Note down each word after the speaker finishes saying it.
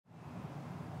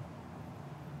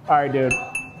All right, dude.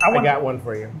 I got one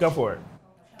for you. Go for it.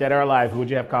 Dead or alive, who would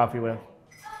you have coffee with?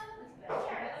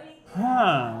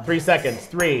 3 seconds.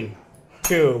 3,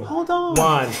 2, Hold on.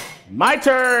 1. My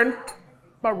turn.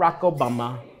 Barack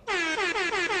Obama.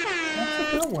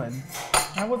 That's a good one.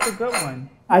 That was a good one.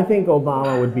 I think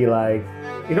Obama would be like,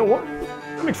 you know what?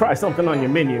 Let me try something on your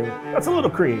menu. That's a little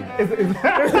cream.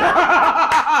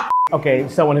 Okay,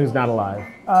 someone who's not alive.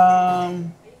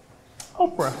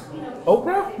 Oprah.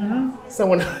 Oprah? Mm-hmm.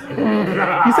 Someone.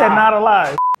 You said not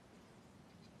alive.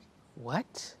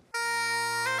 What?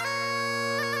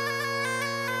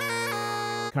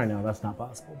 Karnell, that's not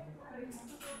possible.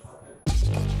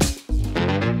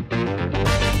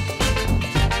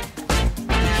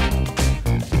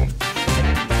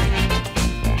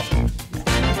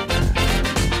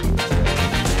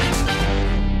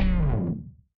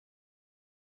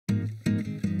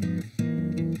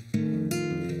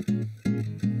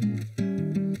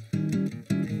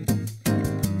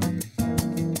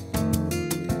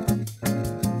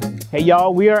 Hey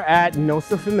y'all, we are at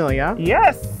Nossa Familia.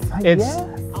 Yes. It's yes.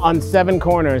 on Seven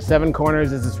Corners. Seven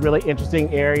Corners is this really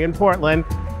interesting area in Portland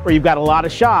where you've got a lot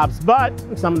of shops, but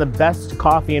some of the best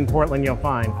coffee in Portland you'll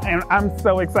find. And I'm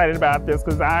so excited about this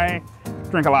because I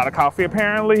drink a lot of coffee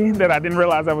apparently that I didn't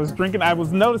realize I was drinking. I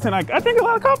was noticing like I drink a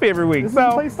lot of coffee every week.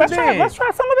 So let's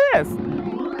try some of this.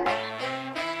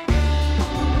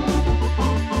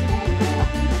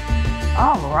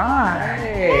 All right.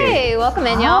 Hey, welcome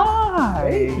in, y'all. Hi.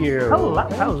 Thank you. Hello.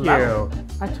 Thank you.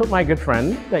 I told my good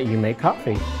friend that you make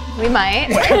coffee. We might.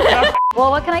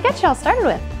 Well, what can I get y'all started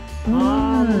with?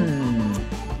 Don't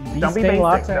be Bee sting basic.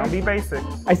 latte. Don't be basic.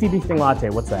 I see bee sting latte.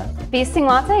 What's that? Bee sting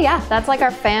latte, yeah, that's like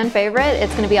our fan favorite.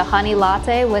 It's gonna be a honey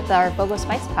latte with our Bogo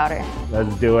spice powder.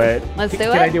 Let's do it. Let's do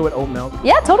Can it. I do it oat milk?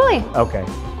 Yeah, totally. Okay.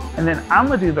 And then I'm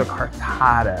gonna do the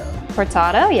cortado.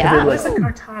 Cortado, yeah. What's a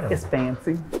cortado? It's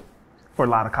fancy for a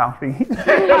lot of coffee.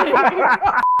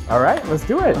 All right, let's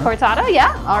do it. Cortado,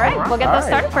 yeah. All right, we'll get this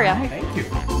started for you. Thank you.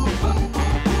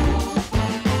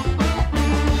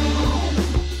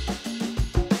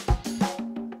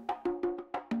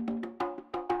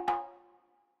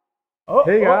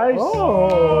 Hey guys!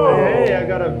 Oh. Hey, I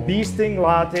got a bee sting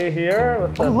latte here.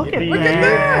 With Look at bee.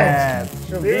 that.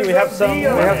 We have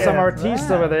some artistes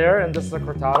over there, and this is a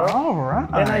cortado. All right.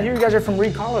 And I hear you guys are from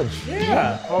Reed College.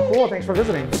 Yeah. Oh, cool! Thanks for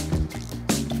visiting.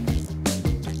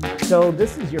 So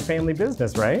this is your family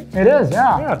business, right? It is,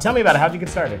 yeah. Yeah. Tell me about it. How'd you get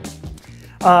started?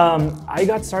 I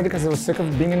got started because I was sick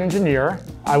of being an engineer.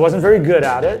 I wasn't very good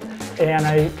at it, and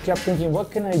I kept thinking,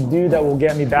 what can I do that will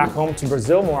get me back home to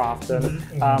Brazil more often?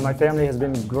 My family has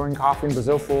been growing coffee in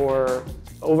Brazil for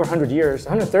over 100 years,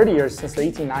 130 years since the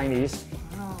 1890s.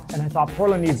 And I thought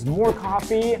Portland needs more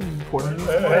coffee. Portland.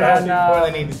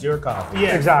 Portland needs your coffee.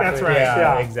 Yeah, Exactly. That's right.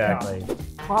 Yeah, exactly.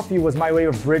 Coffee was my way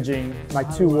of bridging my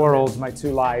two worlds, my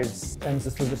two lives, and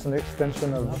this was just an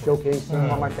extension of showcasing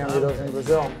what my family does in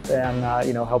Brazil, and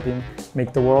you know, helping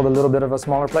make the world a little bit of a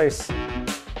smaller place.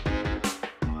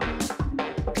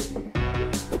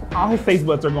 All his face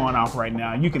buds are going off right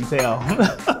now. You can tell.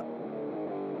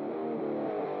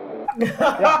 You getting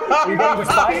the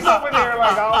spice? He's over there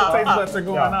like all the taste buds are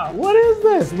going off. What is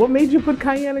this? What made you put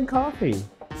cayenne in coffee?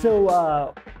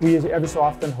 So we every so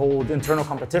often hold internal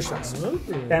competitions.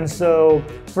 And so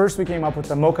first we came up with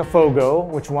the Mocha Fogo,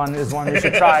 which is one you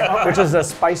should try, which is a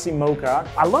spicy mocha.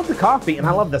 I love the coffee and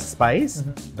I love the spice,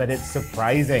 but it's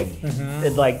surprising.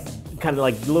 It like kind of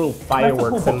like little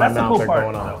fireworks in my mouth are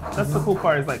going on. That's the cool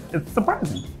part. Is like it's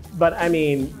surprising. But I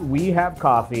mean, we have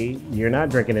coffee. You're not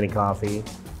drinking any coffee.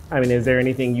 I mean, is there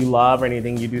anything you love or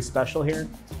anything you do special here?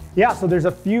 Yeah, so there's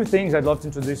a few things I'd love to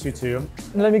introduce you to.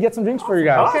 And let me get some drinks for you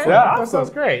guys. Okay, Yeah. that sounds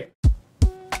great.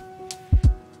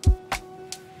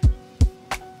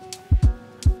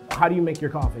 How do you make your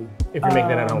coffee if you're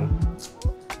making it at home?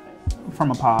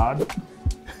 From a pod.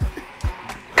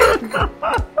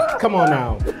 Come on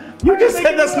now. You just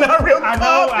said that's not real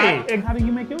coffee. And how do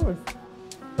you make yours?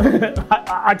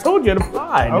 I told you to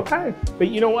pod. Okay. But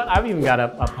you know what? I've even got a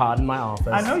pod in my office.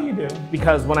 I know you do.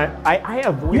 Because when I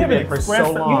avoided it for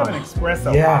so long. You have an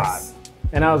espresso Yes.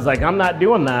 And I was like, I'm not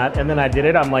doing that. And then I did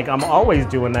it. I'm like, I'm always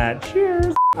doing that.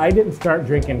 Cheers. I didn't start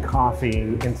drinking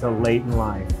coffee until late in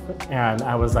life. And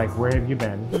I was like, where have you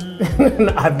been?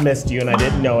 I've missed you and I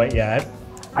didn't know it yet.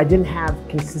 I didn't have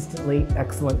consistently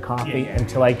excellent coffee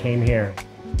until I came here.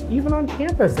 Even on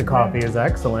campus, the coffee is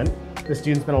excellent. The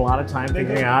students spend a lot of time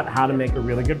figuring out how to make a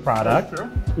really good product.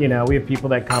 You know, we have people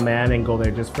that come in and go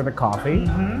there just for the coffee.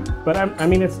 But I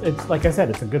mean, it's like I said,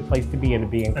 it's a good place to be and to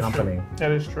be in company. True.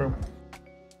 That is true.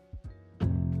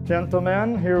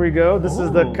 Gentlemen, here we go. This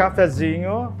is the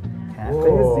cafezinho.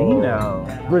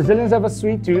 Cafezino. Brazilians have a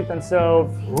sweet tooth, and so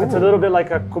it's a little bit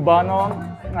like a Cubano.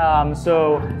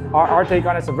 So our take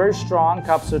on it's a very strong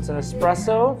cup, so it's an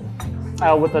espresso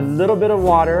with a little bit of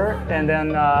water and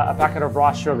then a packet of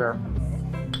raw sugar.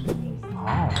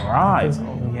 All right,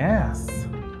 yes.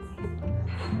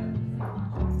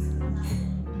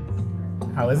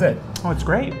 How is it? Oh, it's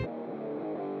great.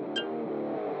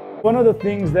 One of the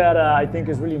things that I think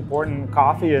is really important in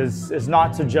coffee is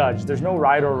not to judge. There's no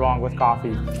right or wrong with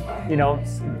coffee. You know,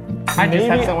 I just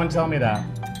had someone tell me that.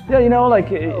 Yeah, you know,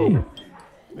 like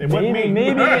maybe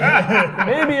maybe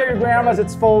at your grandma's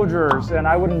it's Folgers, and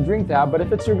I wouldn't drink that. But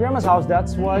if it's your grandma's house,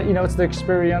 that's what, you know, it's the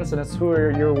experience and it's who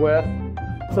you're with.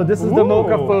 So this is the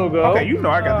Mocha Fogo. Okay, you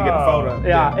know I got to get a photo.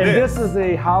 Yeah, and this is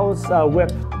a house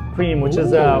whipped cream, which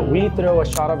is we throw a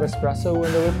shot of espresso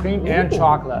in the whipped cream and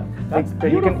chocolate. That's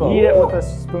you can eat it with a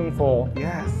spoonful.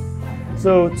 Yes.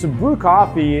 So to brew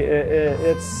coffee,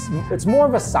 it's more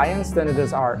of a science than it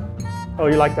is art. Oh,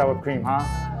 you like that whipped cream, huh?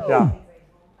 Yeah.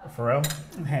 For real?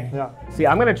 Okay. Yeah. See,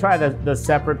 I'm gonna try the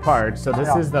separate parts. So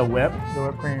this is the whipped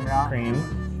cream. Yeah. cream.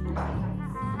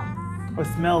 Oh, it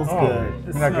smells good. It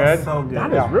Isn't that smells good? so good.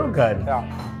 That is real good. Yeah.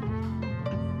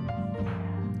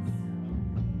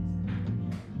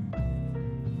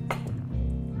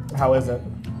 How is it?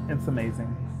 It's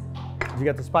amazing. Did you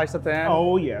get the spice at the end?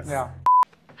 Oh, yes. Yeah.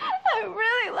 I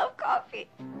really love coffee.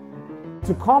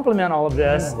 To complement all of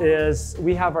this is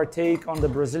we have our take on the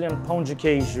Brazilian pão de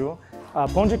queijo.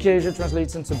 Pão de queijo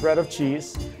translates into bread of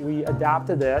cheese. We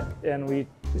adapted it and we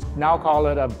now call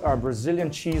it our Brazilian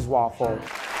cheese waffle.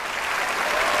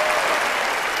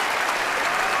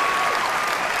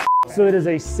 So it is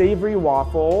a savory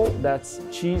waffle that's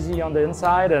cheesy on the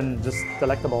inside and just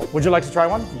delectable. Would you like to try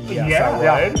one? Yes,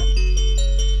 I would.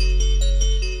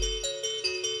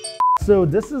 So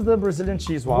this is the Brazilian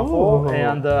cheese waffle,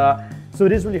 and so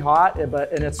it is really hot,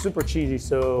 and it's super cheesy.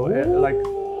 So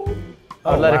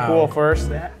I'll let it cool first.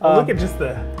 Look at just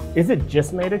the. Is it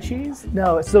just made of cheese?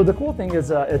 No. So the cool thing is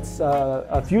it's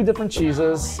a few different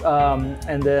cheeses,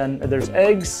 and then there's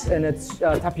eggs, and it's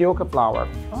tapioca flour.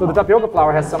 So the tapioca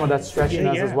flour has some of that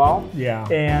stretchiness as well. Yeah.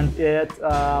 And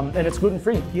it's gluten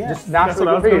free. Yes, Just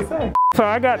naturally gluten free. So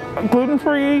I got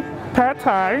gluten-free pad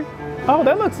thai. Oh,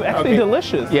 that looks actually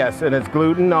delicious. Yes, and it's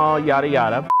gluten, all yada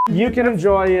yada. You can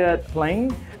enjoy it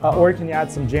plain, or you can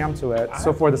add some jam to it.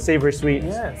 So for the savory sweet.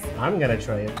 Yes. I'm gonna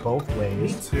try it both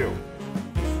ways. too.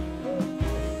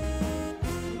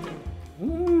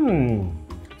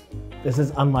 This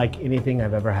is unlike anything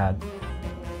I've ever had,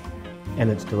 and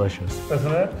it's delicious.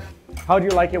 Isn't it? How do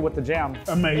you like it with the jam?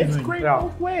 Amazing. It's great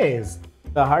both ways.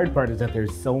 The hard part is that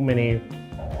there's so many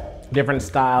different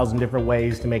styles and different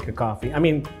ways to make a coffee. I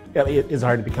mean, it is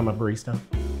hard to become a barista.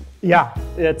 Yeah,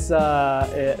 it's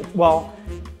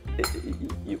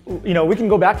you know, we can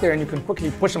go back there and you can quickly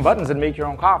push some buttons and make your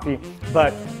own coffee.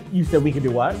 But You said we could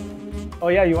do what? oh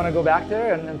yeah, you want to go back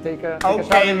there and take a shot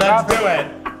Okay, of your let's coffee? do it.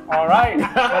 All right,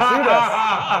 let's do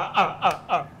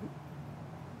this.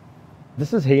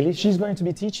 This is Haley. She's going to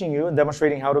be teaching you and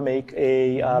demonstrating how to make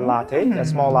a latte, a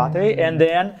small latte, and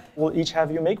then we'll each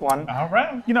have you make one. All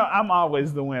right. You know, I'm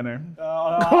always the winner.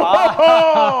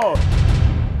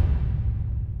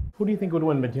 Who do you think would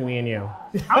win between me and you?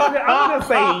 I'm gonna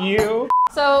say you.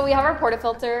 So we have our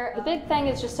portafilter. The big thing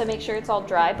is just to make sure it's all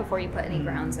dry before you put any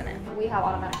grounds in it. We have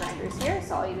automatic grinders here,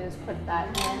 so all you do is put that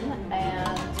in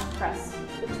and press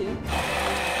the tube.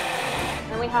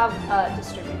 Then we have a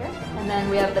distributor, and then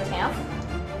we have the tamp.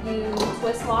 You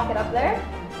twist lock it up there,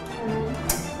 and then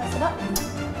press it up.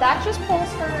 That just pulls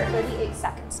for 38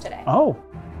 seconds today. Oh.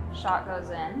 Shot goes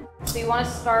in. So you want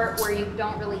to start where you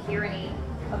don't really hear any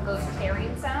of those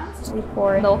tearing sounds. We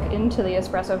pour milk into the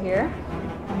espresso here,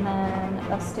 and then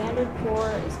a standard pour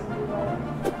is going to be like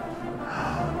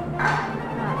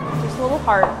just a little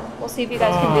heart. We'll see if you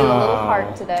guys can do a little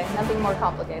heart today. Nothing more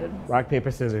complicated. Rock,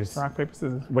 paper, scissors. Rock, paper,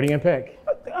 scissors. What are you gonna pick?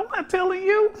 I'm not telling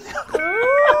you.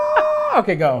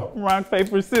 Okay, go. Rock,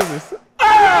 paper, scissors. So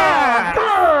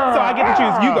I get to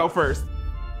choose. You go first.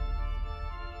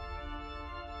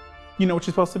 You know what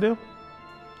you're supposed to do?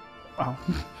 Oh.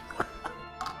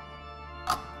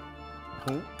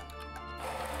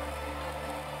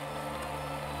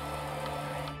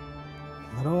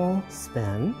 Little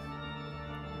spin.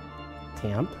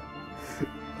 Tamp.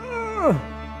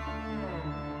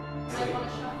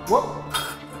 Whoop.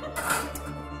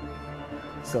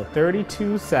 So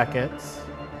 32 seconds.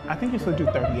 I think you should do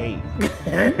 38.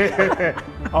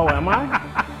 Oh, am I?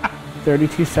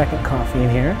 32-second coffee in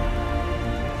here.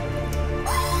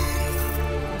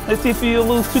 Let's see if you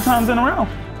lose 2 times in a row.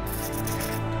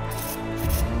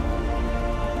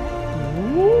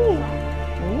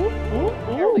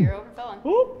 Careful, you're overfilling.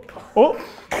 Oh.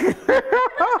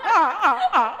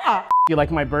 You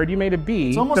like my bird? You made a bee.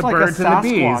 It's almost the like birds a and the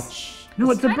bees. Sasquatch.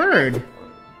 No, it's a bird.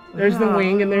 There's the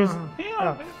wing and there's.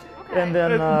 Yeah. And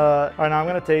then, all right, now I'm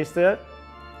gonna taste it.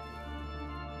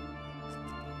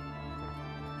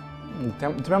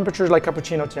 Temperature is like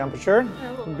cappuccino temperature.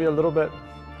 It'll be a little bit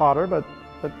hotter, but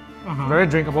very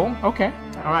drinkable. Okay.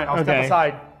 All right, I'll step Okay.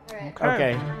 aside.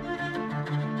 Okay.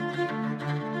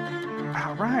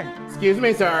 All right. Excuse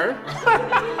me, sir.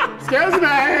 Excuse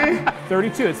me.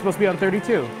 32. It's supposed to be on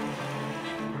 32.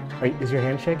 Wait, is your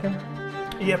hand shaking?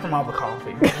 Yeah, from all the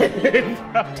coffee.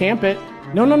 Tamp it.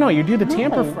 No, no, no. You do the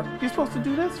tamper first. You're supposed to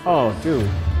do this? Oh, dude.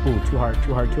 Ooh, too hard,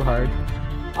 too hard, too hard.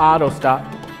 Auto stop.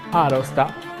 Auto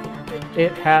stop.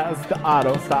 It has the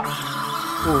auto stop.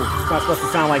 Ooh, it's not supposed to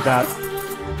sound like that.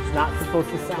 It's not supposed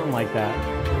to sound like that.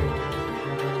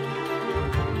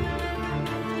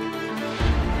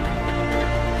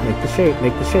 Make the shape,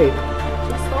 make the shape.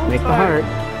 Make the heart.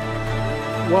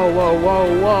 Whoa, whoa, whoa,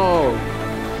 whoa.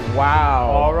 Wow.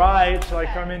 All right, shall I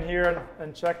come in here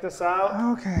and check this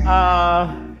out? Okay.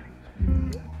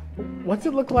 What's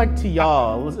it look like to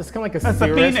y'all? It's kind of like a That's a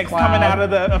cirrus phoenix cloud. coming out of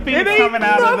the. A phoenix It ain't coming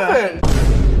out of the.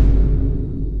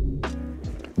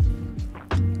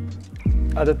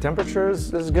 The temperature is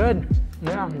good.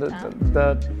 Yeah,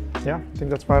 yeah, I think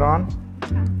that's right on.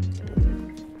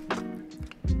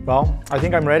 Well, I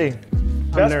think I'm ready.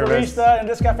 Best nervous. barista in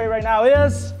this cafe right now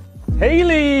is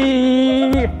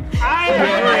Haley. I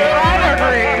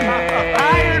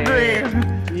agree.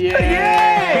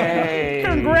 Yay!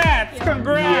 Congrats!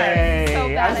 Congrats!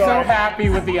 Yay! I'm so happy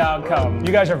with the outcome.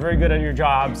 You guys are very good at your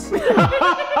jobs.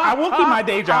 I will keep my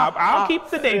day job. I'll keep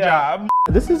the day job.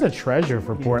 This is a treasure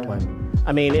for Portland.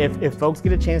 I mean, if folks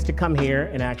get a chance to come here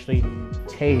and actually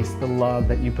taste the love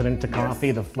that you put into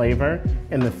coffee, the flavor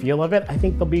and the feel of it, I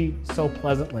think they'll be so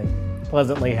pleasantly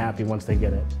happy once they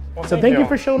get it. Well, so thank you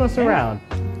for showing us around.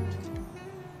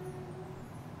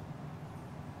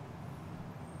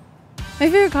 My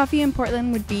favorite coffee in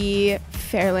Portland would be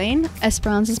Fairlane.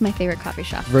 Esperance is my favorite coffee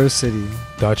shop. Rose City.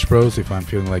 Dutch Bros if I'm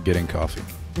feeling like getting coffee.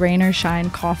 Rain or Shine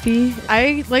Coffee.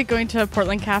 I like going to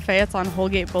Portland Cafe. It's on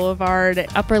Holgate Boulevard.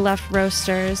 Upper Left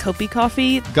Roasters. Kopi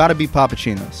Coffee. Gotta be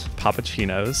Pappuccinos.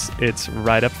 Pappuccinos. It's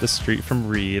right up the street from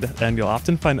Reed, and you'll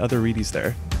often find other Reedies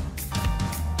there.